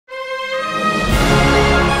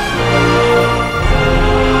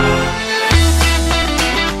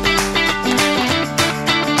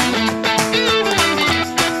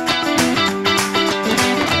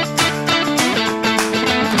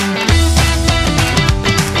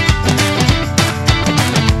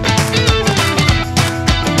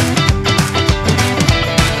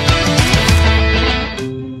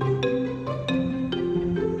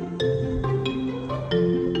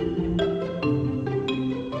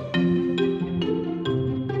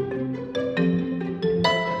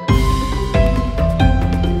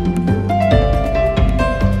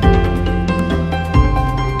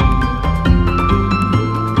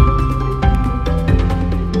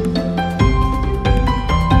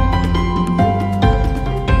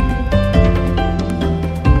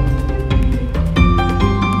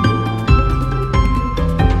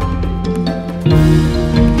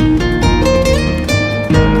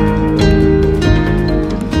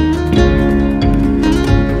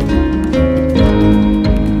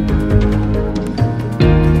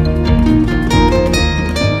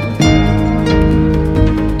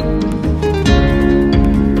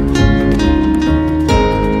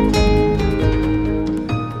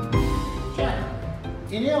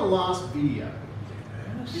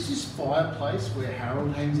that place where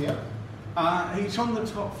Harold hangs out? He's on the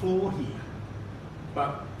top floor here,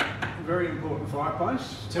 but very important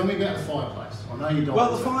fireplace. Tell me about the fireplace. I know you don't.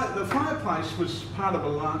 Well, the fireplace was part of a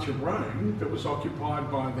larger room that was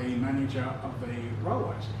occupied by the manager of the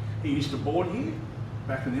railways. He used to board here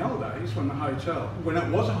back in the old days when it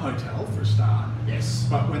was a hotel for a start. Yes.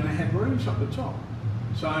 But when they had rooms up the top.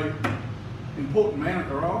 So, important man at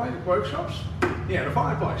the railway workshops, he had a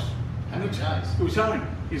fireplace. And it was his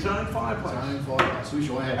own fireplace. His own fireplace. Wish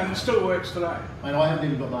I had. And it still works today. Mate, I haven't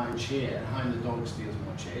even got my own chair. At home, the dog steals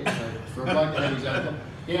my chair. So for a bloke to have his own.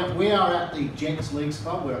 Now, we are at the Gents Leagues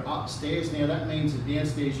Club. We're upstairs. Now, that means that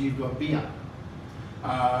downstairs you've got beer.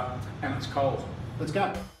 And it's cold. Let's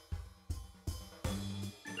go.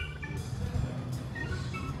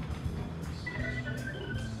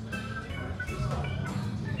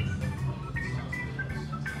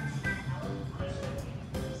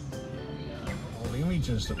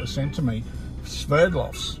 Images that were sent to me,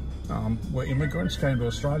 Sverdlovs were immigrants, came to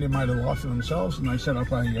Australia, made a life for themselves, and they set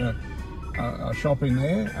up a shop in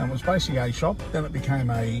there, and it was basically a shop. Then it became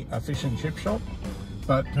a fish and chip shop.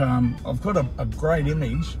 But I've got a great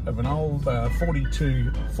image of an old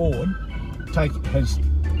 42 Ford has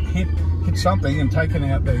hit something and taken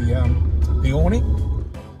out the awning.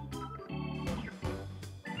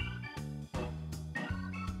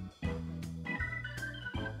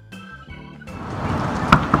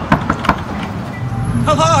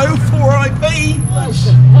 Hello, 4IP.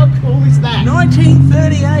 How cool is that?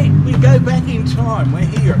 1938. We go back in time. We're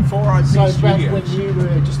here at 4IP So Studios. back when you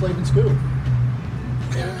were just leaving school.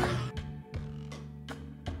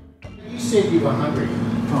 You said you were hungry.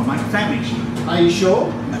 Oh, mate, famished. Are you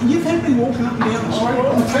sure? You've had me walking up and down the street.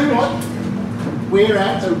 I'll tell you what. We're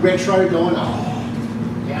at the Retro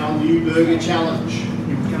Diner. Our new burger challenge.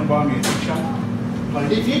 You're going to buy me a t-shirt?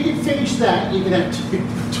 If you can finish that, you can have two thin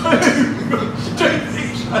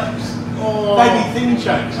shakes. Oh. Baby thin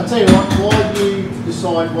shakes. I'll tell you what, while you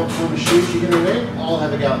decide what kind of shoes you're going to wear, I'll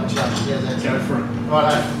have a go at the challenge. Yeah, that's Go for it.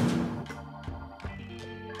 Righto.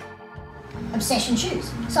 Obsession shoes.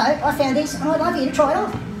 So I found this and I'd love you to try it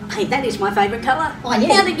on. Hey, that is my favourite colour. I knew.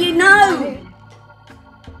 How did you know?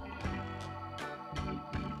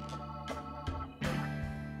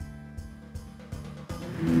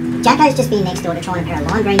 Jacko's just been next door to try a pair of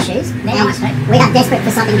lime green shoes. They're nice, mate. We are desperate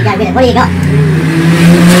for something to go with it. What do you got?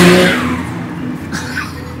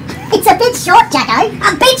 It's a bit short, Jacko.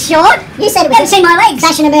 A bit short? You said it was. Haven't seen my legs.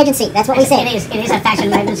 Fashion emergency. That's what we said. It is a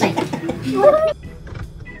fashion emergency.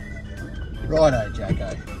 Righto,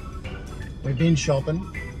 Jacko. We've been shopping.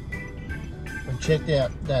 We've checked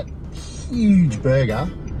out that huge burger.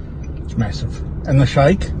 It's massive. And the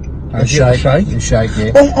shake. The shake,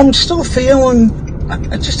 yeah. Well, I'm still feeling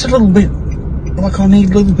just a little bit like I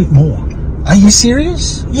need a little bit more. Are you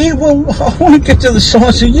serious? Yeah, well, I want to get to the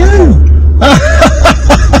size of you.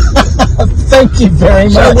 Thank you very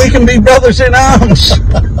much. So we can be brothers in arms.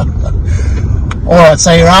 Alright,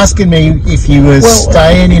 so you're asking me if you were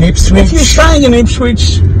staying in Ipswich? If you're staying in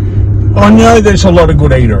Ipswich, I know there's a lot of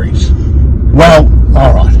good eateries. Well,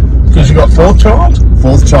 alright. Because you got fourth child?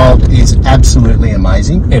 Fourth child is absolutely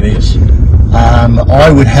amazing. It is. I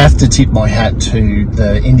would have to tip my hat to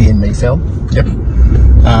the Indian Meafel. Yep.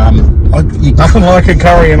 Nothing like a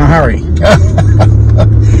curry in a hurry.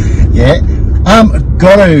 Yeah.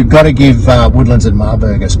 Got to give Woodlands at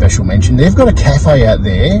Marburg a special mention. They've got a cafe out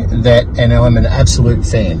there and I'm an absolute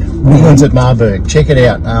fan. Woodlands at Marburg. Check it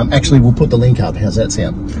out. Actually, we'll put the link up. How's that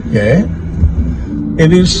sound? Yeah.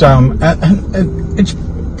 It is. It's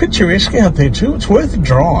picturesque out there too. It's worth a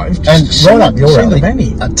drive. And right up your alley,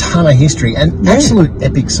 venue. a ton of history and absolute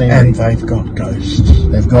epic scenery. And they've got ghosts.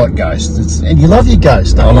 They've got ghosts. And you love your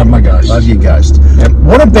ghost, don't you? I love my ghost. Love your ghost. Yep.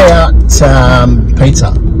 What about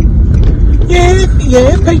pizza?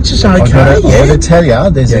 Yeah, pizza's okay. I've got to tell you,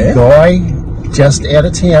 there's a guy just out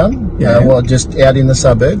of town, just out in the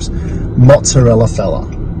suburbs, mozzarella fella.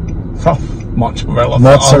 Oh,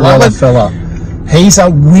 mozzarella fella. He's a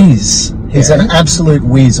whiz. He's an absolute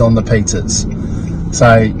whiz on the pizzas.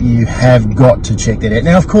 So you have got to check that out.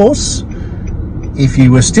 Now, of course, if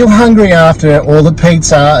you were still hungry after all the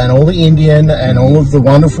pizza and all the Indian and all of the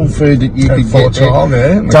wonderful food that you could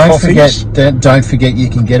get there, don't forget you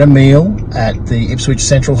can get a meal at the Ipswich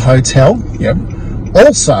Central Hotel. Yep.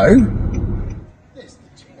 Also, there's the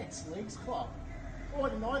Gents Leagues Club. Why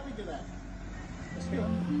didn't I think of that? Let's go.